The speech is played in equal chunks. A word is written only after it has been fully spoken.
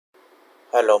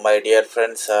Hello my dear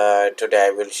friends, today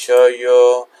I will show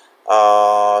you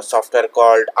software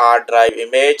called R Drive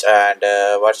Image and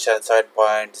version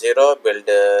 7.0 build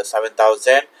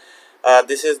 7000.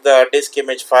 This is the disk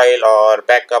image file or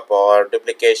backup or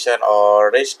duplication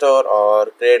or restore or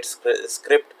create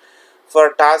script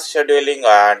for task scheduling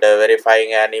and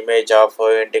verifying an image of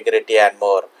integrity and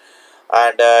more.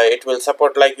 And it will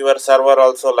support like your server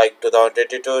also like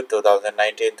 2022,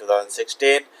 2019,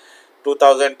 2016.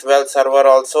 2012 server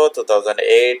also,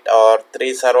 2008 or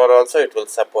 3 server also it will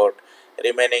support.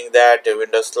 Remaining that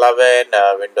Windows 11,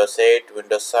 Windows 8,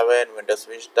 Windows 7, Windows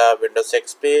Vista, Windows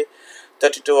XP,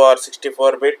 32 or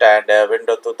 64 bit and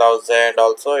Windows 2000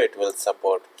 also it will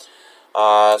support.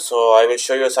 So I will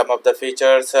show you some of the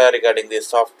features regarding this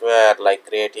software like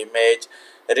create image,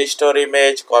 restore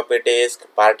image, copy disk,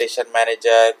 partition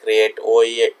manager, create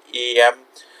OEM,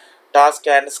 task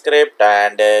and script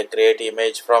and create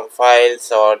image from files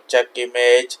or check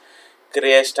image,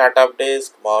 create startup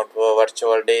disk, mount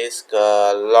virtual disk,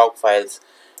 log files.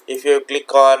 If you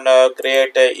click on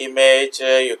create image,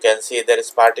 you can see there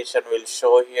is partition will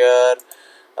show here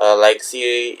like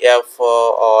CF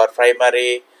or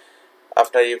primary.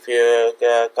 After if you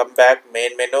come back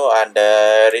main menu and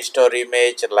restore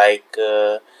image like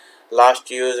last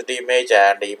used image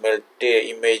and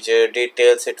image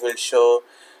details it will show.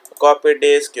 Copy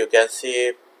disk you can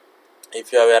see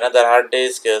if you have another hard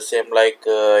disk same like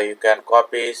you can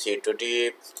copy C to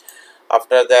D.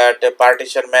 After that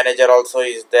partition manager also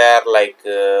is there like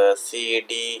C,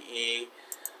 D, E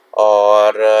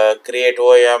or create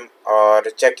OM or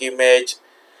check image,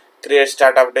 create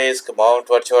startup disk, mount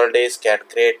virtual disk and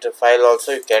create file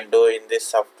also you can do in this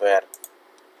software.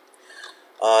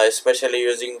 Especially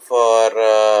using for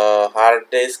hard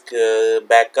disk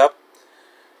backup.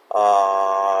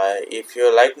 If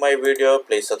you like my video,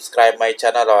 please subscribe my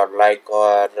channel or like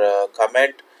or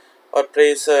comment or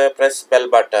please press bell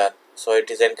button. So it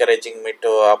is encouraging me to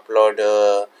upload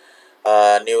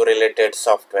new related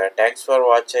software. Thanks for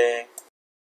watching.